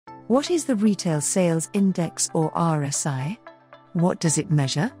What is the Retail Sales Index or RSI? What does it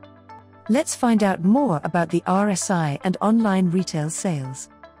measure? Let's find out more about the RSI and online retail sales.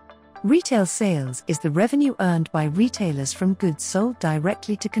 Retail sales is the revenue earned by retailers from goods sold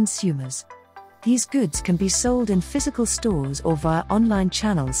directly to consumers. These goods can be sold in physical stores or via online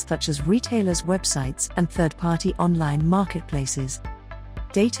channels such as retailers' websites and third-party online marketplaces.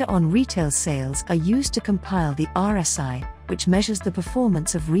 Data on retail sales are used to compile the RSI, which measures the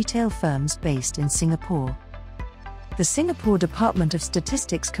performance of retail firms based in Singapore. The Singapore Department of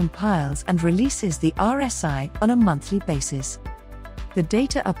Statistics compiles and releases the RSI on a monthly basis. The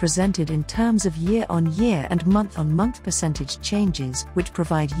data are presented in terms of year-on-year and month-on-month percentage changes, which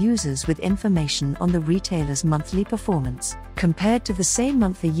provide users with information on the retailer's monthly performance, compared to the same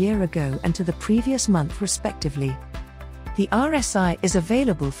month a year ago and to the previous month respectively. The RSI is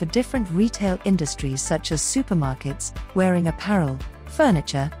available for different retail industries such as supermarkets, wearing apparel,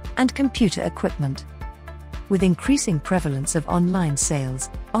 furniture, and computer equipment. With increasing prevalence of online sales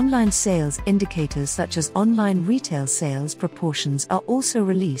indicators such as online retail sales proportions are also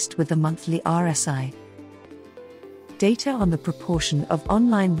released with the monthly RSI. Data on the proportion of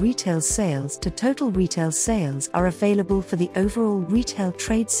online retail sales to total retail sales are available for the overall retail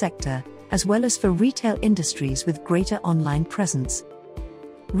trade sector, as well as for retail industries with greater online presence.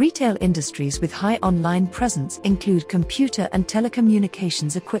 Retail industries with high online presence include computer and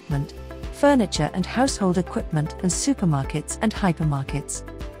telecommunications equipment, furniture and household equipment, and supermarkets and hypermarkets.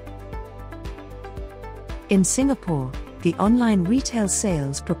 In Singapore, the online retail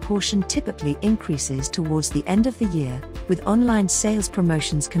sales proportion typically increases towards the end of the year, with online sales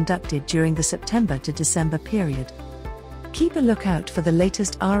promotions conducted during the September to December period. Keep a lookout for the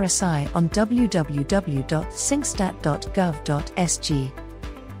latest RSI on www.singstat.gov.sg.